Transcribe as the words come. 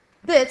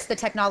BITS, the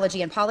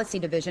Technology and Policy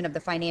Division of the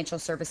Financial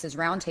Services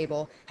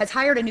Roundtable, has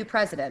hired a new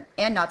president,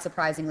 and not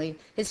surprisingly,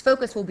 his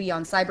focus will be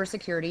on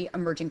cybersecurity,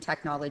 emerging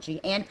technology,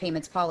 and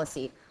payments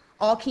policy,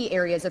 all key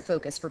areas of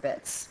focus for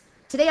BITS.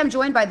 Today, I'm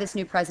joined by this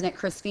new president,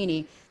 Chris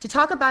Feeney, to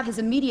talk about his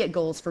immediate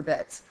goals for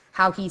BITS,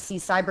 how he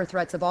sees cyber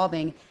threats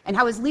evolving, and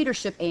how his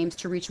leadership aims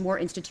to reach more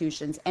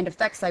institutions and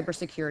affect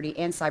cybersecurity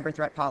and cyber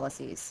threat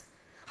policies.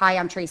 Hi,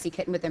 I'm Tracy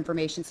Kitten with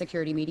Information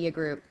Security Media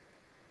Group.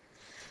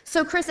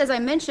 So Chris, as I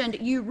mentioned,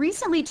 you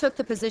recently took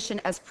the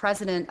position as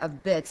president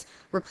of BITS,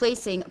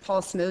 replacing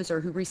Paul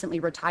Smoser, who recently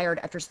retired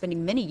after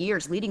spending many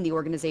years leading the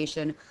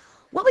organization.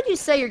 What would you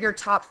say are your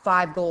top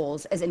 5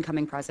 goals as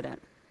incoming president?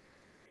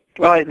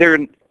 Well, there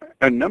are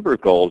a number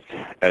of goals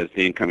as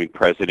the incoming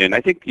president.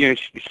 I think you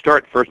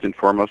start first and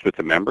foremost with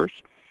the members.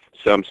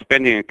 So I'm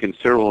spending a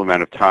considerable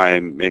amount of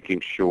time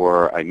making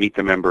sure I meet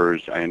the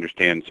members, I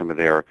understand some of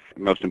their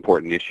most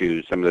important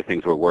issues, some of the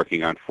things we're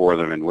working on for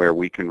them, and where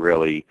we can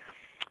really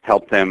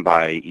help them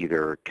by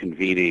either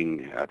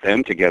convening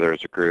them together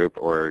as a group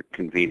or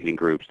convening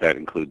groups that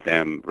include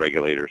them,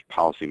 regulators,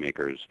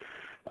 policymakers,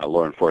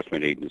 law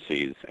enforcement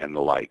agencies, and the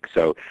like.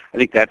 So I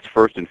think that's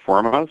first and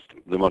foremost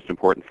the most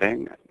important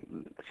thing.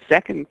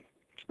 Second,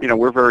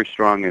 we're very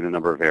strong in a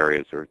number of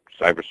areas, or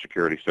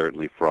cybersecurity,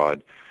 certainly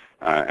fraud,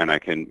 and I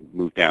can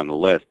move down the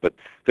list. But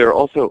there are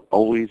also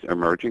always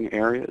emerging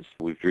areas.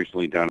 We've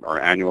recently done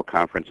our annual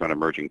conference on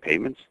emerging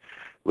payments,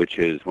 which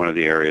is one of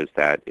the areas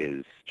that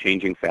is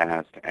changing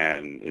fast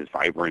and is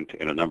vibrant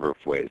in a number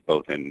of ways,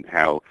 both in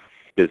how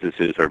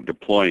businesses are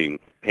deploying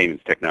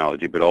payments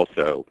technology, but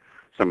also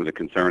some of the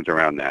concerns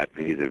around that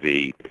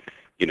vis-a-vis,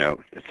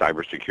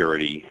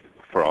 cybersecurity,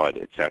 fraud,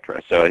 et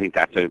cetera. So I think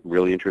that's a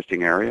really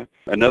interesting area.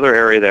 Another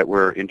area that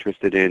we're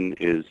interested in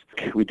is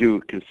we do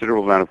a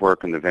considerable amount of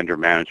work in the vendor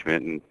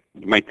management, and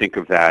you might think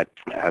of that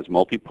as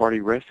multi-party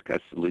risk.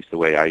 That's at least the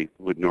way I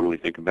would normally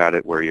think about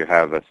it, where you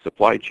have a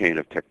supply chain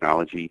of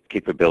technology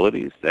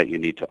capabilities that you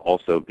need to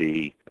also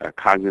be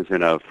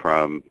cognizant of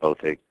from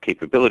both a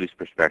capabilities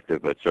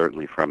perspective, but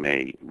certainly from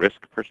a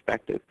risk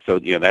perspective. So,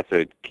 that's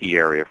a key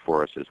area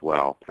for us as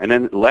well. And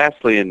then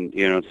lastly, and,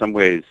 in some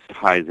ways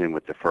ties in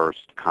with the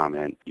first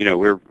comment,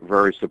 we're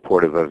very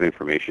supportive of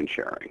information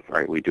sharing,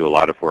 right? We do a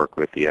lot of work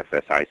with the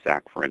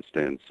FS-ISAC, for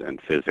instance,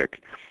 and PHYSIC.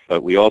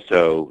 But we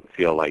also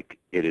feel like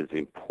it is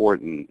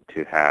important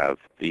to have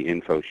the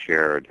info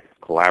shared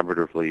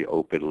collaboratively,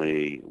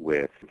 openly,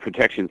 with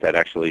protections that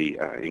actually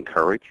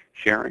encourage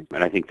sharing.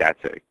 And I think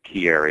that's a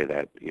key area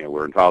that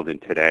we're involved in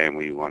today, and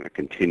we want to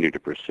continue to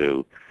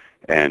pursue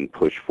and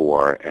push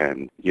for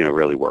and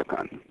really work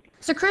on.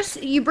 So Chris,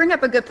 you bring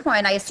up a good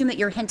point. I assume that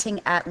you're hinting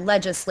at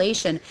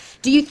legislation.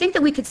 Do you think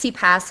that we could see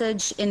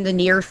passage in the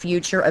near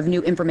future of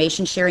new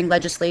information sharing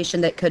legislation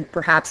that could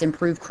perhaps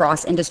improve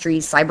cross-industry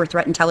cyber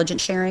threat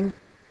intelligence sharing?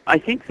 I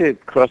think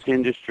that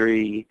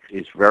cross-industry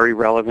is very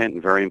relevant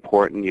and very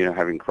important.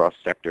 Having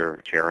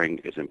cross-sector sharing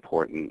is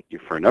important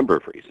for a number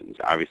of reasons.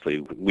 Obviously,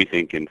 we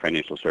think in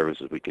financial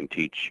services we can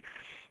teach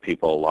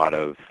people a lot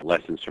of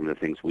lessons from the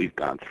things we've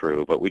gone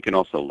through, but we can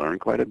also learn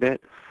quite a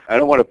bit. I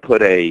don't want to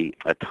put a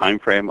time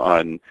frame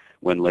on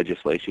when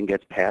legislation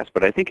gets passed,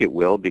 but I think it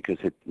will, because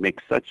it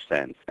makes such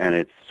sense and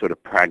it's sort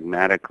of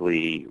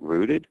pragmatically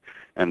rooted.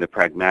 And the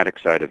pragmatic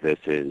side of this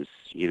is,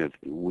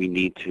 we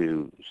need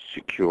to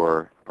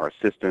secure our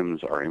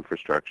systems, our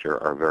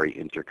infrastructure, our very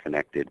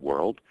interconnected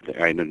world.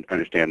 I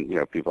understand,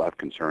 people have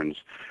concerns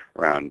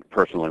around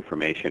personal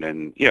information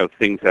and,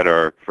 things that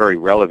are very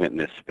relevant in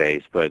this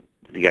space, but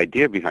the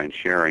idea behind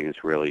sharing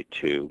is really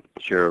to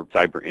share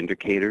cyber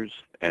indicators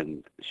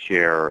and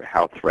share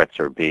how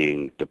threats are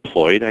being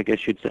deployed, I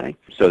guess you'd say,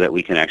 so that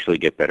we can actually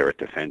get better at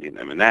defending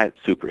them. And that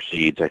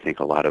supersedes, I think,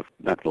 a lot of,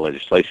 not the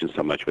legislation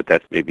so much, but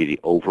that's maybe the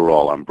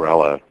overall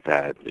umbrella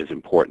that is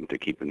important to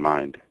keep in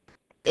mind.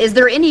 Is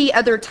there any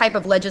other type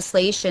of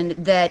legislation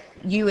that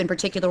you in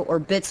particular, or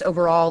BITS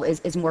overall,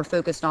 is more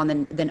focused on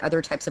than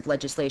other types of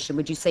legislation?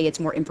 Would you say it's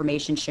more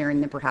information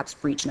sharing than perhaps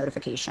breach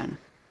notification?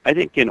 I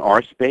think in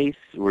our space,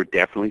 we're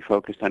definitely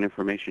focused on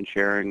information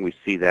sharing. We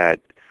see that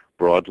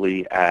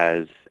broadly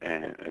as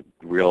a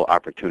real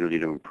opportunity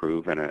to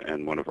improve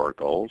and one of our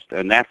goals.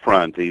 And that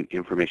front, the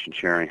information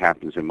sharing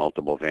happens in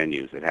multiple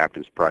venues. It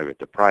happens private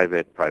to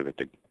private, private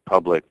to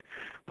public,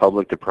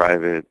 public to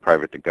private,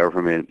 private to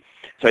government.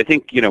 So I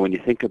think, when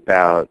you think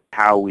about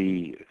how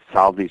we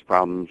solve these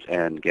problems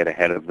and get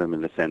ahead of them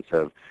in the sense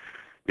of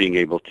being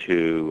able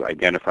to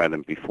identify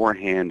them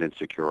beforehand and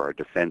secure our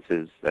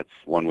defenses, that's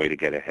one way to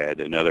get ahead.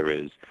 Another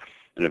is,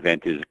 an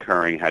event is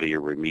occurring, how do you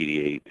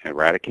remediate,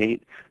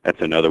 eradicate? That's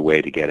another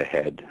way to get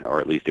ahead, or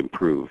at least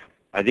improve.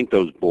 I think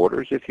those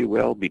borders, if you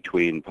will,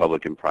 between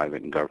public and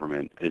private and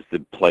government is the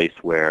place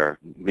where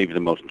maybe the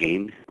most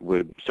gain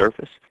would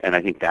surface. And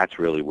I think that's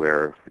really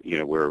where,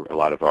 where a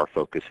lot of our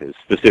focus is,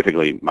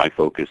 specifically my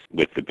focus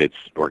with the BITS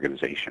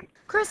organization.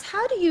 Chris,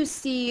 how do you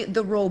see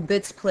the role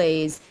BITS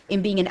plays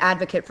in being an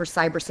advocate for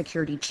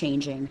cybersecurity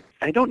changing?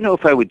 I don't know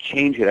if I would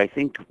change it. I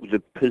think the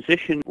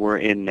position we're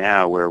in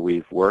now, where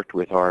we've worked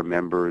with our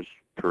members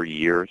for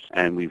years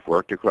and we've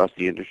worked across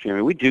the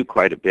industry, we do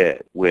quite a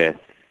bit with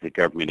the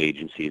government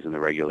agencies and the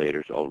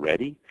regulators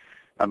already.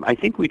 I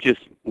think we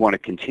just want to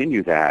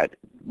continue that.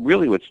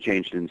 Really what's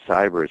changed in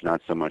cyber is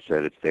not so much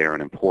that it's there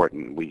and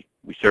important. We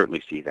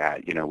certainly see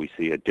that. We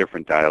see a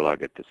different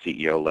dialogue at the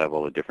CEO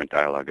level, a different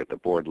dialogue at the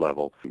board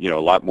level, a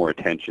lot more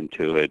attention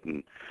to it.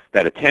 And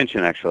that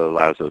attention actually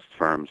allows those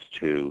firms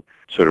to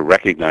sort of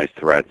recognize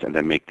threats and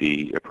then make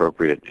the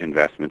appropriate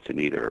investments in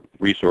either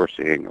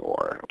resourcing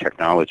or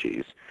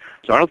technologies.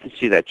 So I don't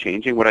see that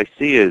changing. What I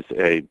see is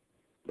a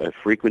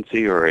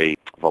frequency or a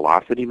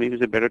velocity, maybe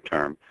is a better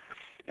term,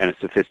 and a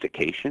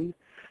sophistication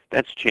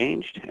that's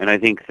changed. And I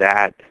think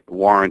that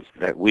warrants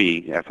that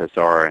we,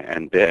 FSR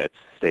and BITS,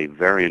 stay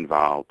very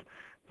involved,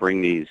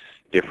 bring these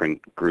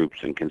different groups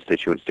and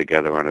constituents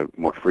together on a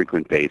more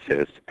frequent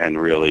basis,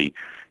 and really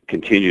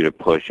continue to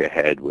push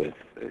ahead with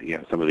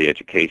some of the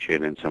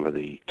education and some of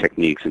the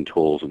techniques and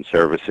tools and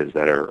services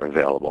that are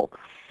available.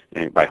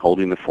 And by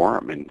holding the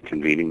forum and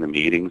convening the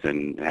meetings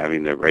and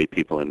having the right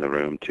people in the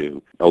room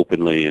to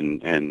openly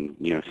and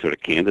sort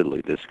of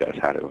candidly discuss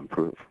how to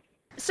improve.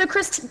 So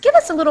Chris, give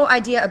us a little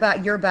idea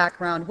about your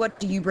background. What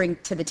do you bring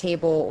to the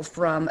table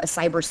from a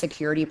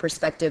cybersecurity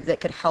perspective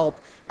that could help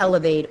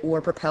elevate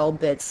or propel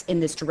BITS in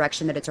this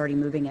direction that it's already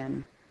moving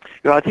in?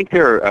 I think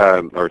there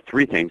are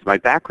three things. My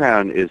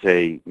background is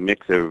a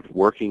mix of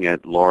working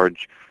at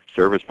large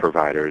service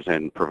providers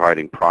and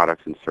providing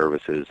products and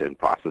services and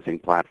processing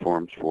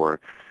platforms for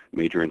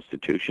major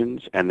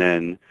institutions, and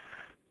then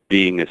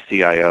being a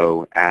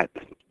CIO at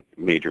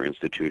major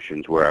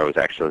institutions where I was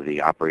actually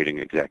the operating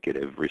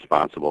executive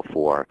responsible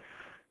for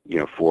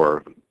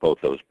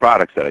both those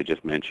products that I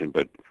just mentioned,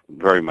 but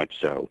very much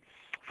so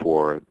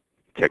for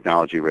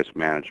technology risk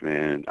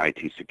management,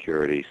 IT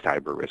security,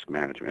 cyber risk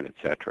management, et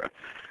cetera.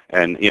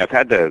 And I've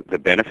had the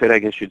benefit, I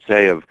guess you'd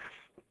say, of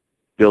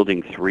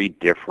building three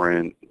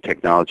different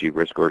technology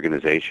risk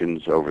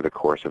organizations over the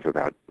course of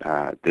about,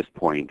 at this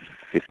point,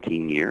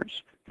 15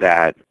 years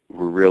that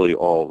were really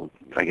all,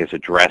 I guess,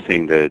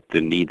 addressing the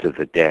needs of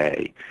the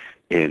day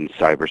in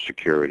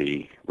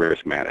cybersecurity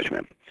risk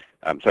management.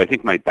 So I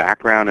think my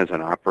background as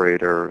an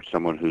operator,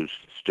 someone who's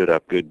stood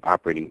up good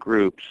operating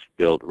groups,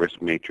 built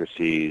risk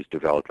matrices,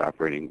 developed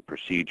operating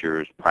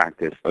procedures,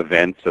 practiced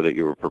events so that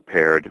you were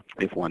prepared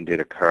if one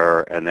did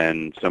occur, and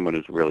then someone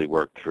who's really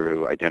worked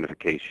through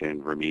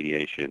identification,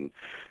 remediation,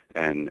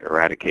 and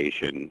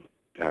eradication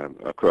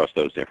across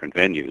those different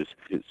venues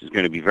is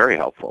going to be very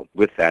helpful.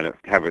 With that,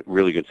 have a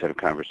really good set of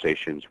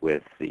conversations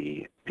with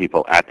the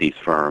people at these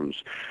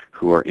firms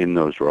who are in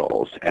those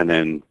roles, and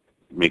then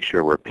make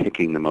sure we're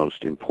picking the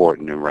most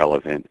important and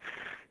relevant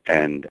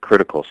and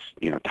critical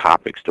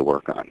topics to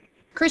work on.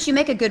 Chris, you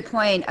make a good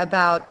point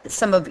about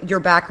some of your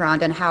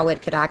background and how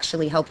it could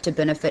actually help to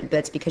benefit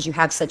BITS because you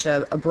have such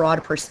a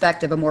broad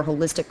perspective, a more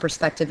holistic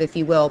perspective, if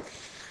you will.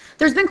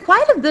 There's been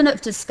quite a bit of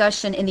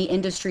discussion in the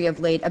industry of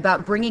late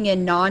about bringing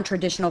in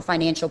non-traditional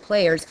financial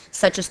players,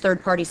 such as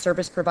third-party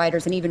service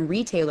providers and even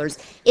retailers,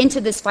 into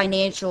this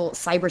financial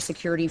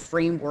cybersecurity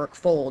framework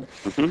fold.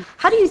 Mm-hmm.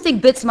 How do you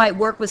think BITS might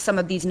work with some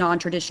of these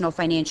non-traditional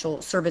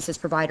financial services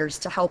providers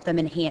to help them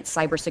enhance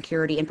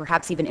cybersecurity and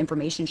perhaps even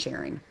information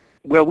sharing?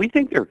 Well, we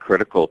think they're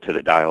critical to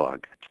the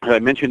dialogue. I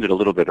mentioned it a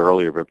little bit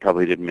earlier, but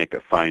probably didn't make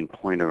a fine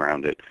point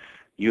around it.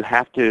 You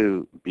have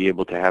to be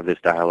able to have this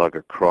dialogue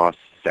across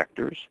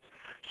sectors,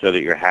 so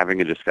that you're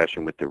having a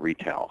discussion with the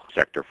retail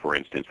sector, for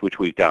instance, which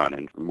we've done,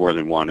 and more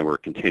than one, and we're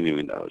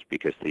continuing those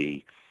because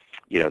the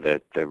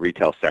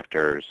retail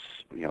sector's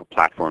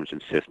platforms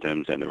and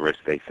systems and the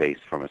risks they face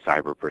from a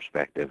cyber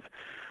perspective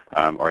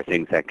are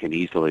things that can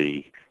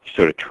easily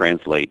sort of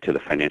translate to the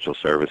financial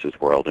services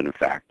world, and in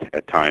fact,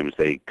 at times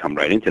they come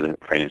right into the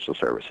financial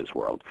services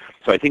world.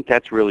 So I think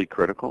that's really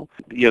critical.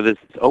 There's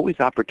always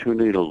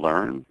opportunity to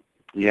learn.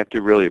 You have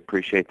to really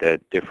appreciate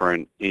that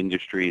different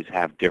industries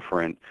have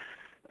different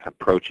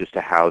approaches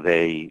to how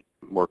they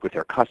work with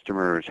their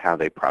customers, how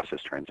they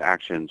process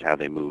transactions, how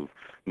they move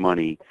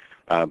money.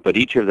 But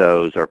each of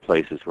those are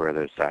places where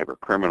the cyber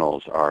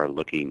criminals are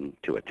looking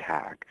to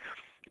attack.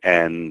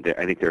 And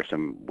I think there are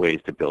some ways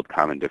to build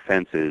common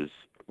defenses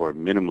or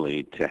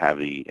minimally to have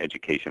the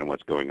education on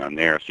what's going on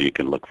there so you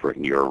can look for it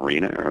in your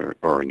arena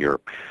or in your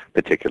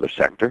particular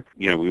sector.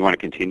 We want to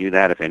continue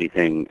that. If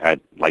anything, I'd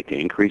like to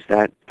increase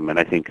that. And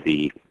I think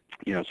the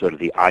sort of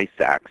the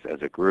ISACs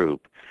as a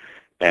group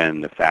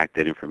and the fact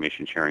that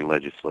information sharing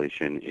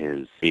legislation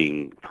is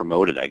being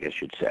promoted, I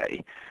guess you'd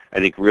say, I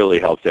think really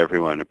helps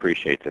everyone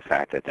appreciate the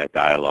fact that that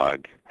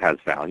dialogue has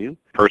value.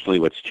 Personally,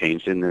 what's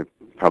changed in the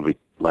probably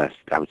last,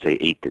 I would say,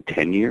 8 to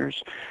 10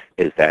 years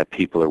is that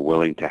people are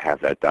willing to have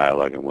that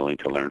dialogue and willing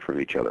to learn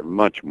from each other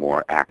much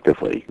more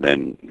actively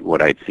than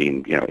what I'd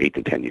seen, 8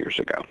 to 10 years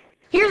ago.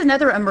 Here's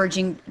another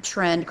emerging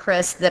trend,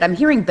 Chris, that I'm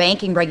hearing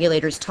banking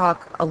regulators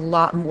talk a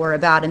lot more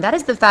about, and that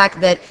is the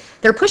fact that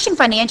they're pushing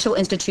financial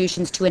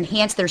institutions to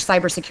enhance their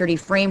cybersecurity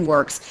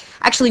frameworks,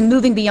 actually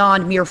moving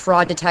beyond mere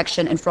fraud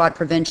detection and fraud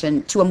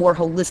prevention to a more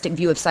holistic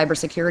view of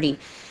cybersecurity.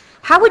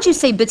 How would you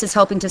say BITS is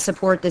helping to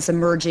support this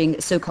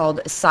emerging so-called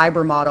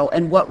cyber model,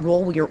 and what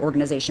role will your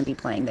organization be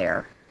playing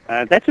there?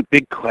 That's a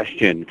big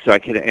question, so I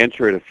can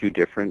answer it a few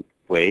different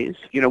ways.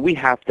 We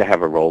have to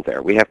have a role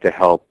there. We have to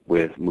help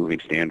with moving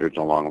standards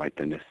along like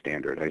the NIST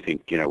standard. I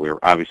think, we're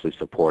obviously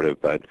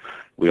supportive, but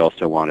we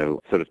also want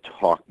to sort of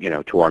talk,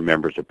 to our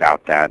members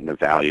about that and the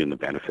value and the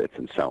benefits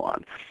and so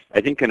on. I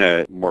think in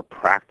a more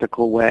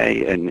practical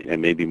way and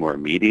maybe more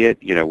immediate,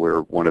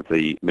 we're one of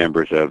the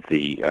members of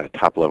the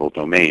top-level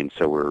domain,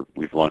 so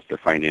we've launched the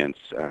finance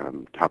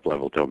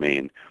top-level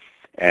domain.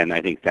 And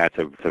I think that's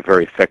a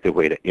very effective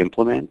way to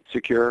implement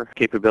secure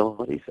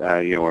capabilities.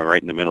 We're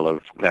right in the middle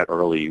of that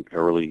early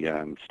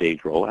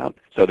stage rollout.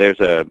 So there's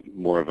a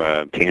more of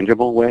a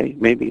tangible way,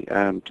 maybe,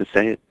 to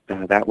say it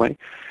that way.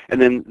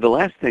 And then the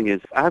last thing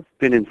is I've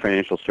been in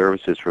financial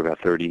services for about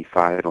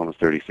 35, almost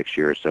 36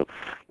 years. So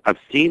I've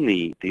seen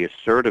the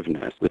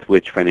assertiveness with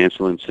which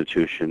financial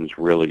institutions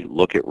really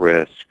look at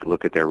risk,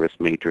 look at their risk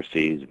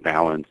matrices,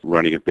 balance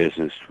running a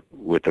business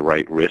with the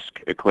right risk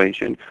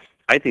equation.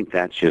 I think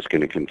that's just going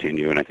to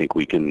continue, and I think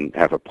we can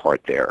have a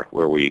part there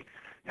where we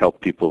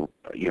help people,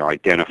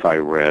 identify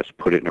risk,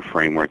 put it in a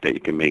framework that you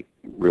can make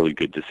really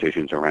good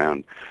decisions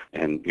around,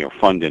 and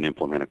fund and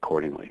implement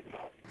accordingly.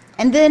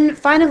 And then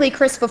finally,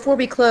 Chris, before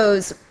we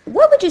close,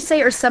 what would you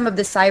say are some of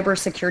the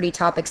cybersecurity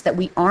topics that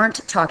we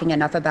aren't talking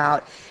enough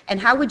about? And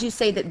how would you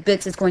say that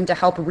BITS is going to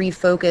help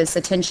refocus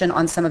attention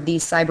on some of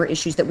these cyber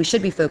issues that we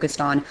should be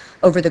focused on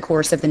over the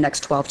course of the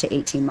next 12 to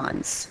 18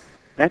 months?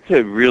 That's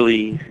a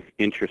really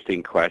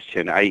interesting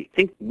question. I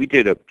think we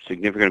did a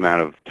significant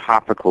amount of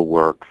topical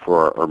work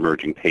for our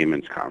Emerging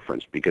Payments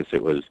Conference because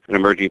it was an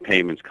emerging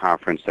payments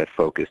conference that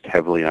focused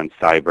heavily on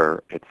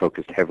cyber. It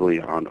focused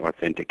heavily on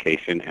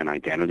authentication and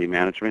identity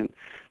management.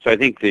 So I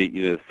think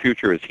the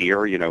future is here.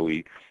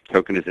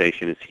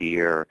 Tokenization is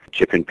here.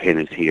 Chip and PIN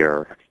is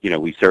here.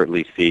 We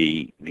certainly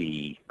see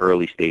the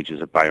early stages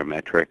of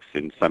biometrics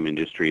in some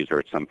industries or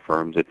at some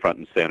firms at front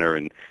and center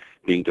and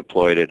being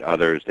deployed at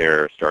others.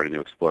 They're starting to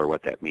explore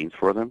what that means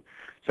for them.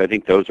 So I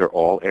think those are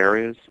all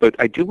areas. But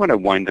I do want to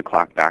wind the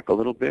clock back a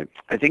little bit.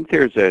 I think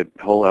there's a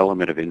whole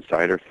element of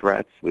insider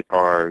threats which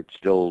are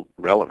still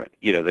relevant.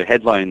 The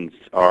headlines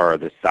are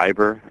the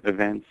cyber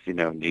events,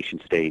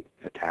 nation-state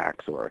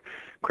attacks or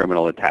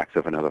criminal attacks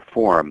of another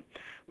form.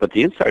 But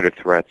the insider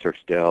threats are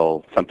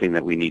still something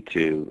that we need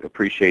to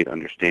appreciate,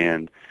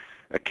 understand,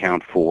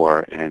 account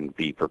for, and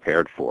be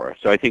prepared for.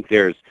 So I think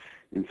there's,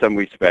 in some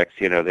respects,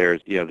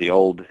 the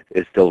old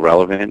is still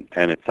relevant,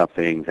 and it's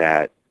something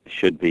that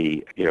should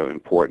be,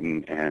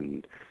 important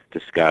and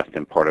discussed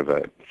and part of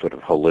a sort of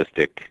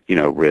holistic,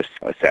 risk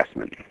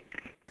assessment.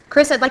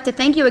 Chris, I'd like to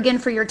thank you again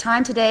for your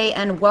time today,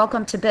 and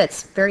welcome to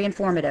BITS. Very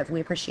informative.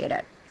 We appreciate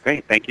it.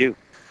 Great. Thank you.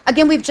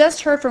 Again, we've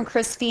just heard from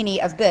Chris Feeney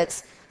of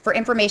BITS. For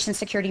Information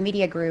Security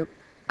Media Group,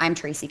 I'm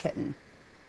Tracy Kitten.